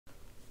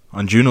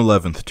On June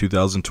 11,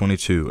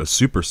 2022, a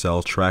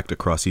supercell tracked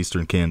across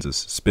eastern Kansas,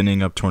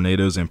 spinning up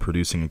tornadoes and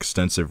producing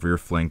extensive rear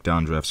flank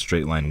downdraft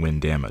straight-line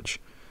wind damage.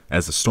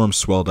 As the storm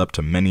swelled up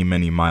to many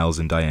miles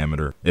in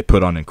diameter, it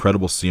put on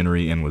incredible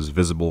scenery and was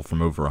visible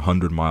from over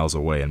 100 miles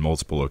away in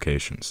multiple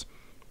locations.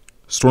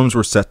 Storms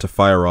were set to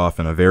fire off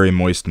in a very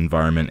moist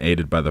environment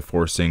aided by the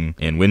forcing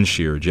and wind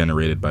shear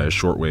generated by a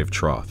shortwave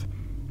trough.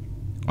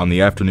 On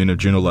the afternoon of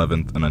June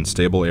 11th, an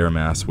unstable air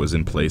mass was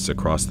in place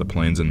across the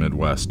plains and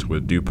Midwest,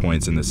 with dew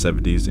points in the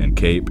 70s, and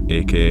CAPE,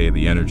 aka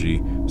the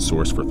energy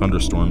source for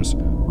thunderstorms,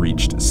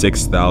 reached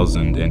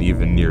 6,000 and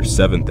even near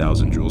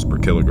 7,000 joules per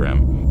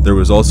kilogram. There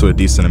was also a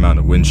decent amount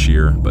of wind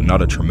shear, but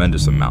not a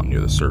tremendous amount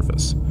near the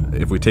surface.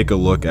 If we take a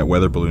look at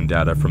weather balloon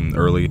data from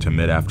early to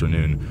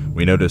mid-afternoon,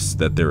 we notice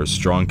that there is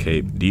strong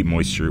CAPE, deep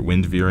moisture,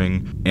 wind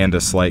veering, and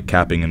a slight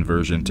capping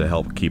inversion to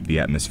help keep the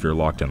atmosphere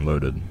locked and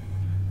loaded.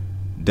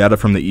 Data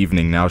from the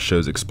evening now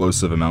shows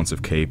explosive amounts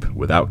of CAPE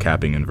without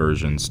capping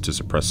inversions to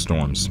suppress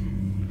storms.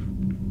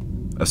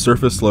 A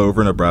surface low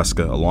over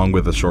Nebraska, along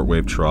with a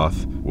shortwave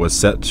trough, was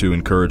set to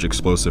encourage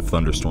explosive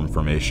thunderstorm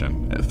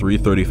formation. At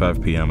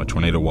 3:35 p.m., a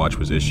tornado watch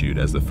was issued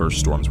as the first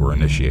storms were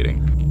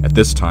initiating. At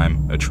this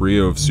time, a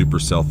trio of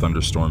supercell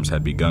thunderstorms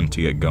had begun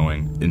to get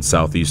going in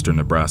southeastern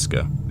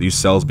Nebraska. These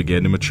cells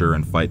began to mature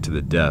and fight to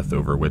the death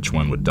over which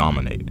one would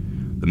dominate.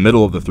 The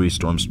middle of the three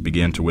storms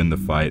began to win the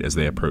fight as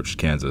they approached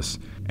Kansas,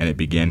 and it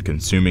began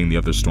consuming the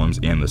other storms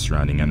and the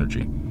surrounding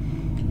energy.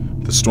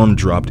 The storm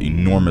dropped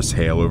enormous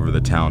hail over the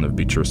town of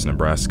Beatrice,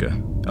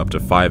 Nebraska, up to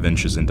 5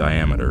 inches in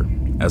diameter.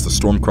 As the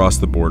storm crossed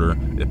the border,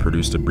 it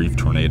produced a brief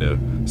tornado,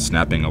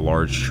 snapping a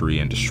large tree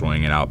and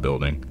destroying an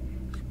outbuilding.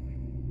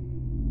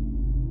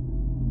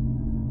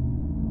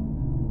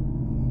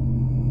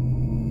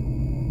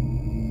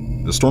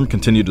 The storm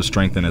continued to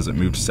strengthen as it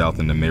moved south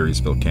into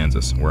Marysville,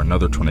 Kansas, where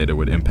another tornado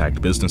would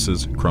impact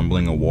businesses,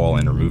 crumbling a wall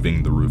and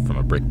removing the roof from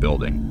a brick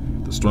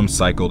building. The storm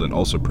cycled and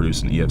also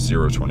produced an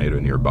EF0 tornado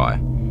nearby.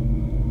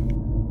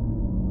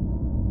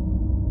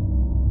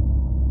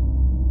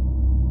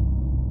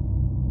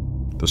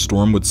 The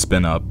storm would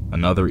spin up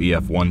another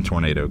EF1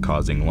 tornado,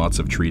 causing lots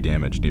of tree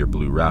damage near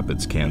Blue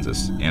Rapids,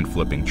 Kansas, and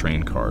flipping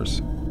train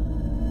cars.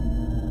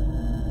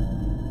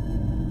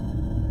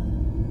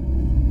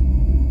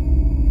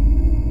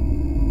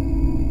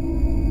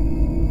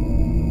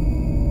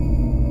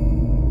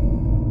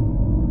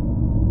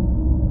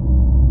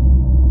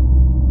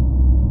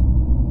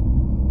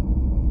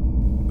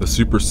 The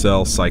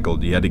supercell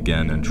cycled yet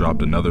again and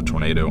dropped another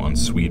tornado on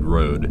Swede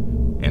Road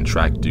and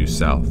tracked due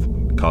south,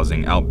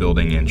 causing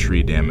outbuilding and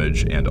tree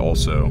damage and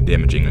also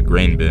damaging a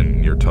grain bin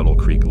near Tuttle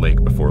Creek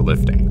Lake before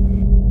lifting.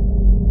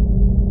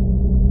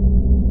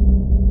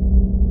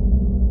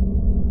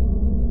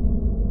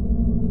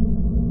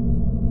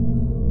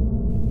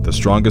 The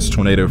strongest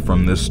tornado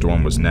from this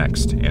storm was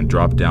next and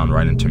dropped down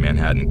right into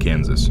Manhattan,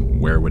 Kansas,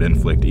 where it would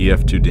inflict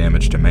EF2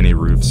 damage to many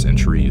roofs and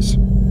trees.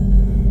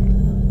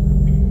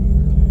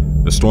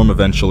 The storm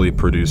eventually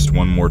produced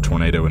one more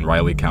tornado in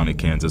Riley County,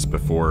 Kansas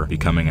before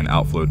becoming an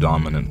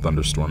outflow-dominant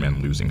thunderstorm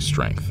and losing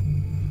strength.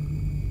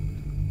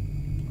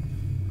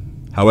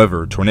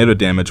 However, tornado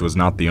damage was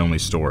not the only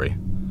story.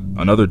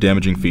 Another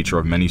damaging feature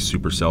of many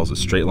supercells is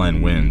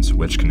straight-line winds,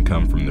 which can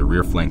come from the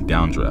rear flank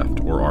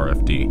downdraft, or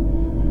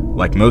RFD.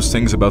 Like most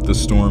things about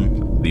this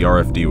storm, the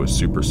RFD was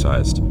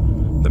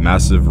supersized. The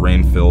massive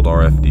rain-filled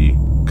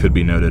RFD could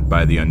be noted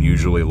by the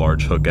unusually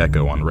large hook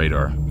echo on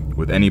radar,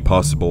 with any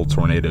possible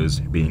tornadoes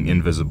being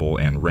invisible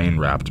and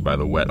rain-wrapped by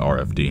the wet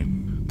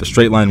RFD. The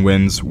straight-line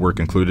winds were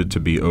concluded to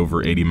be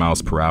over 80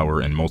 miles per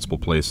hour in multiple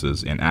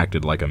places and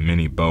acted like a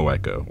mini bow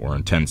echo, or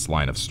intense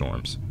line of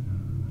storms.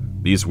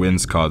 These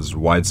winds caused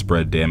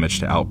widespread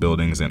damage to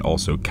outbuildings and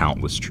also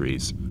countless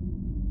trees.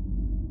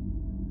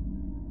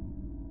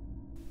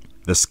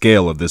 The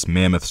scale of this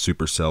mammoth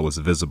supercell was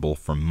visible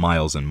from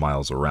miles and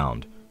miles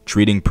around,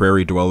 treating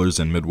prairie dwellers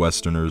and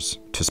Midwesterners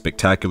to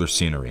spectacular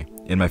scenery.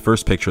 In my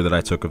first picture that I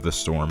took of the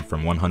storm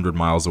from 100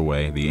 miles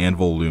away, the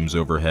Anvil looms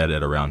overhead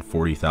at around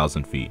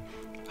 40,000 feet,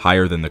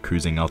 higher than the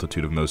cruising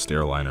altitude of most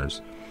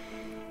airliners,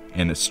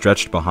 and it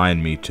stretched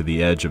behind me to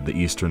the edge of the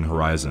eastern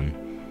horizon.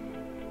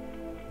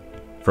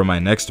 From my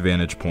next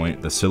vantage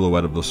point, the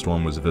silhouette of the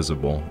storm was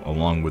visible,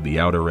 along with the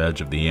outer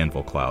edge of the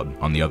Anvil Cloud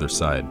on the other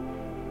side.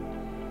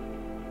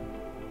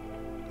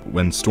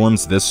 When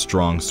storms this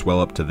strong swell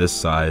up to this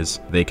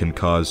size, they can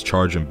cause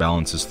charge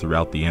imbalances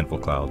throughout the Anvil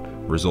Cloud,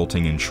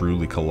 resulting in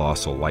truly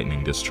colossal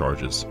lightning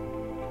discharges.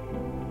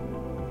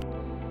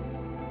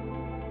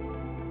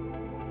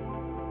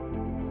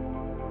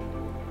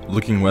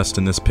 Looking west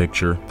in this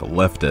picture, the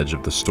left edge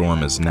of the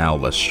storm is now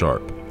less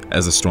sharp,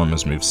 as the storm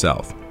has moved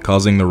south,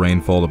 causing the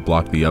rainfall to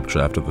block the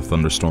updraft of the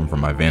thunderstorm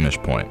from my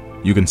vantage point.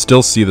 You can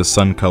still see the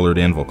sun-colored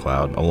Anvil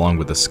Cloud, along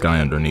with the sky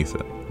underneath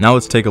it. Now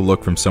let's take a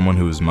look from someone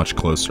who is much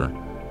closer.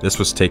 This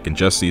was taken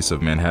just east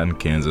of Manhattan,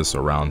 Kansas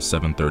around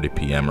 7:30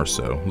 p.m. or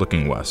so,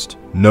 looking west.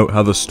 Note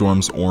how the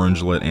storm's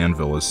orange-lit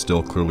anvil is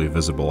still clearly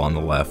visible on the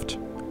left.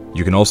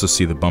 You can also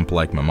see the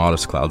bump-like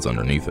mammatus clouds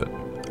underneath it.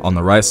 On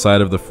the right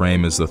side of the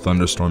frame is the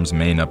thunderstorm's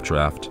main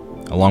updraft.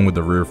 along with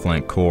the rear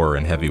flank core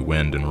and heavy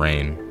wind and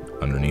rain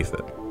underneath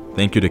it.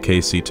 Thank you to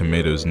KC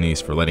Tomato's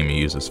niece for letting me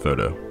use this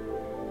photo.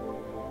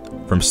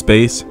 From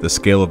space, the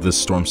scale of this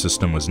storm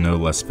system was no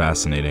less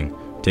fascinating.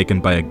 Taken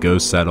by a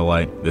ghost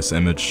satellite, this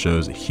image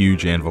shows a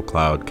huge Anvil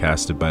cloud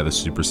casted by the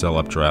supercell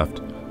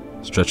updraft,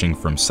 stretching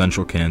from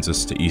central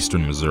Kansas to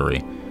eastern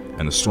Missouri,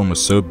 and the storm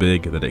was so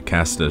big that it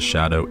casted a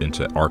shadow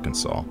into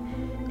Arkansas.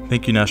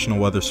 Thank you National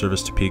Weather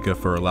Service Topeka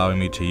for allowing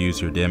me to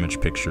use your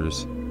damage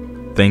pictures.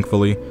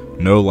 Thankfully,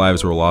 no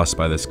lives were lost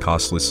by this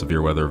costly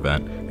severe weather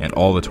event, and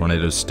all the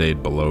tornadoes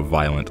stayed below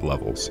violent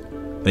levels.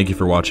 Thank you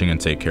for watching and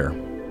take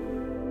care.